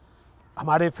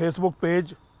हमारे Facebook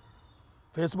page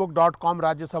facebook.com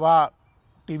Rajya Sabha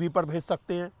TV पर भेज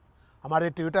सकते हैं, हमारे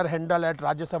ट्विटर हैंडल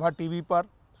 @राज्यसभा टीवी पर,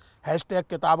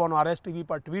 #किताब-on-RS-TV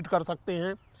पर ट्वीट कर सकते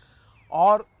हैं।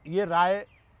 और ये राय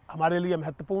हमारे लिए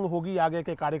महत्वपूर्ण होगी आगे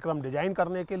के कार्यक्रम डिजाइन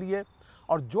करने के लिए,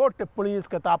 और जो टिप्पणी इस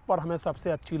किताब पर हमें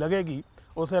सबसे अच्छी लगेगी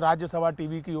उसे राज्यसभा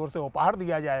टीवी की ओर से उपहार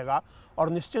दिया जाएगा, और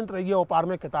निश्चिंत रहिए उपहार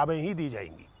में किताबें ही दी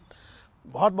जाएंगी।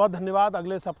 बहुत बहुत धन्यवाद।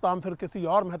 अगले सप्ताह हम फिर किसी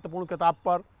और महत्वपूर्ण किताब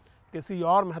पर किसी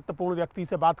और महत्वपूर्ण व्यक्ति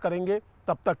से बात करेंगे।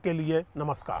 तब तक के लिए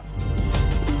नमस्कार।